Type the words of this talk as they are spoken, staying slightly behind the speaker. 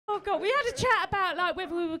Oh God, we had a chat about like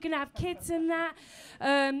whether we were going to have kids and that,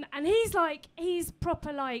 and he's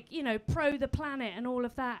proper like, you know, pro the planet and all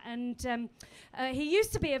of that, and he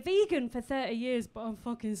used to be a vegan for 30 years, but I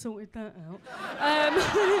fucking sorted that out.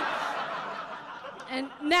 And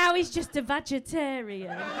now he's just a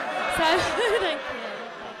vegetarian. So thank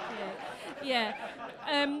you. Yeah.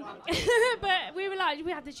 But we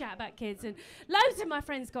had the chat about kids, and loads of my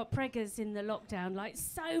friends got preggers in the lockdown, like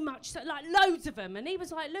so much, so, like loads of them. And he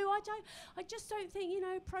was like, Lou, I just don't think, you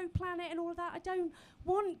know, pro planet and all of that. I don't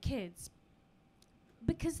want kids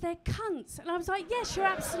because they're cunts. And I was like, yes, you're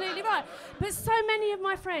absolutely right. But so many of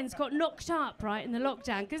my friends got knocked up, right, in the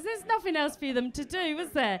lockdown because there's nothing else for them to do, was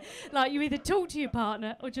there? Like you either talk to your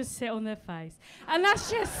partner or just sit on their face, and that's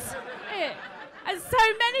just it. And so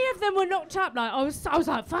many of them were knocked up. Like I was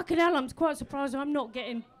like, fucking hell, I'm quite surprised I'm not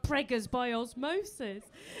getting preggers by osmosis.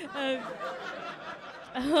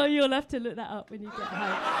 Oh, you'll have to look that up when you get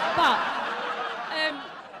home. But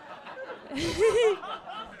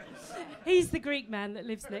he's the Greek man that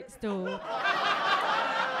lives next door.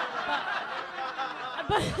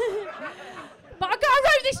 But I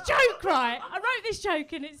wrote this joke, right? I wrote this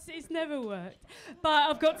joke and it's never worked. But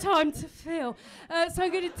I've got time to fill, so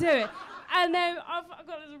I'm going to do it. And then I've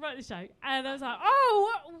got to write the joke, and I was like, oh,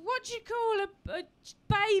 what do you call a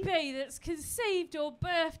baby that's conceived or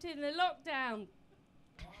birthed in the lockdown?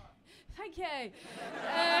 Thank you.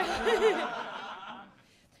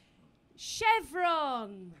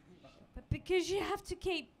 Chevron. But because you have to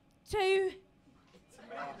keep two...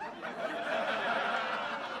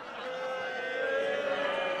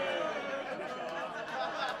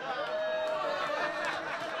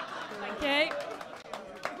 Thank you.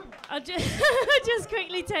 I'll just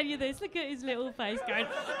quickly tell you this. Look at his little face going,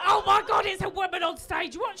 oh my God, it's a woman on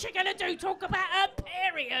stage. What's she going to do? Talk about her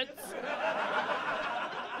periods?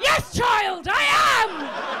 Yes, child, I am!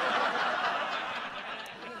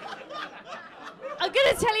 I'm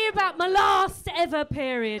going to tell you about my last ever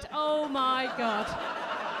period. Oh my God.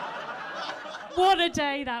 What a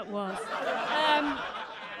day that was.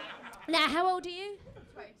 Now, how old are you?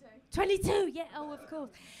 22, yeah, oh, of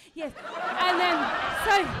course, yes. And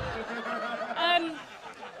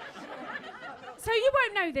so you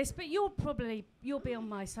won't know this, but you'll be on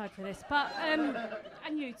my side for this, but, and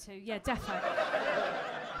you too, yeah, definitely.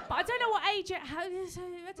 But I don't know what age I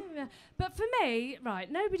don't know. But for me, right,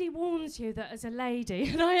 nobody warns you that as a lady,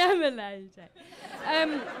 and I am a lady,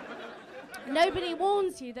 nobody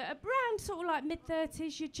warns you that around sort of like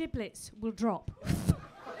mid-30s, your giblets will drop,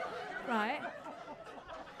 right?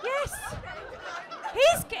 Yes,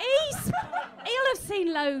 he'll have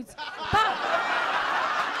seen loads, but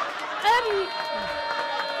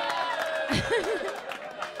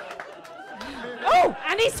oh,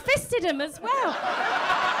 and he's fisted him as well.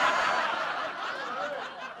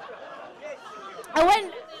 I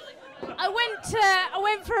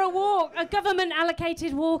went for a walk, a government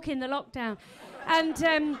allocated walk in the lockdown, and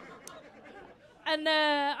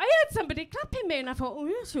I heard somebody clapping me, and I thought, oh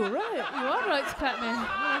yes, you're right. You are right to clap me. And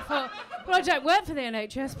I thought, well, I don't work for the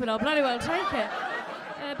NHS, but I'll bloody well take it.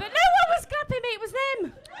 But no one was clapping me, it was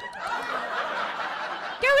them.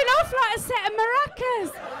 Going off like a set of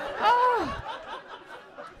maracas. Oh.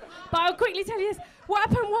 But I'll quickly tell you this. What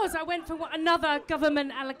happened was I went for another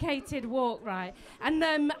government allocated walk, right? And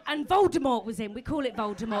Voldemort was in. We call it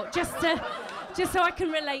Voldemort, just so I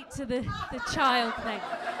can relate to the child thing.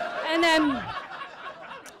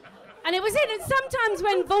 And it was in, and sometimes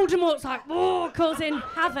when Voldemort's like, oh, causing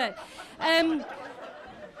havoc,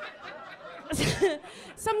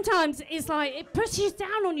 sometimes it's like, it pushes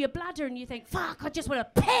down on your bladder and you think, fuck, I just want to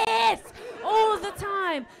piss all the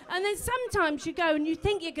time. And then sometimes you go and you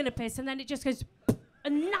think you're going to piss and then it just goes,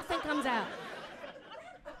 and nothing comes out.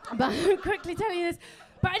 But I'm quickly telling you this.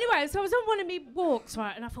 But anyway, so I was on one of my walks,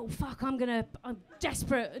 right, and I thought, fuck, I'm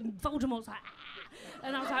desperate, and Voldemort's like, ah,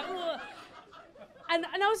 and I was like, ugh. And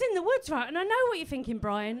I was in the woods, right, and I know what you're thinking,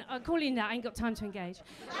 Brian. I'll call you now, I ain't got time to engage.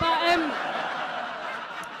 But, well,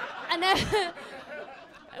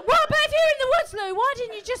 but if you're in the woods, Lou, why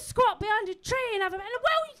didn't you just squat behind a tree and have a... Well,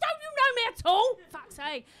 don't you know me at all? Fuck's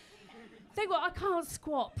sake. Think what, I can't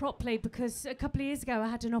squat properly because a couple of years ago I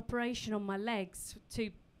had an operation on my legs to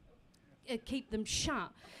keep them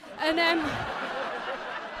shut. And,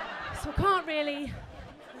 so I can't really...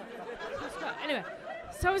 Anyway.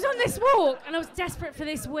 So I was on this walk and I was desperate for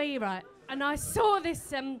this wee, right? And I saw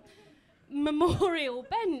this memorial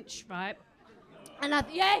bench, right? And I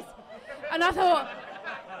thought,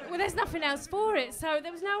 well, there's nothing else for it. So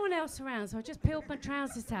there was no one else around, so I just peeled my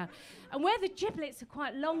trousers down. And where the giblets are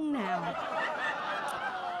quite long now,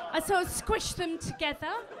 I sort of squished them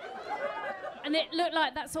together. And it looked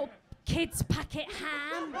like that sort of kids' packet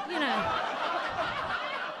ham, you know.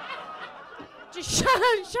 Just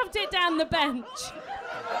shoved it down the bench.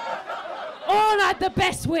 Oh, and I had the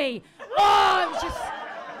best wee. Oh, it was just...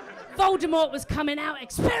 Voldemort was coming out,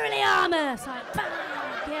 Expelliarmus! Like, bang,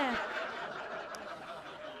 yeah.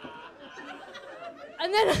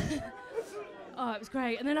 And then... oh, it was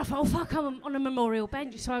great. And then I thought, oh, fuck, I'm on a memorial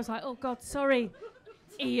bench. So I was like, oh, God, sorry,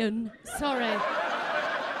 Ian, sorry.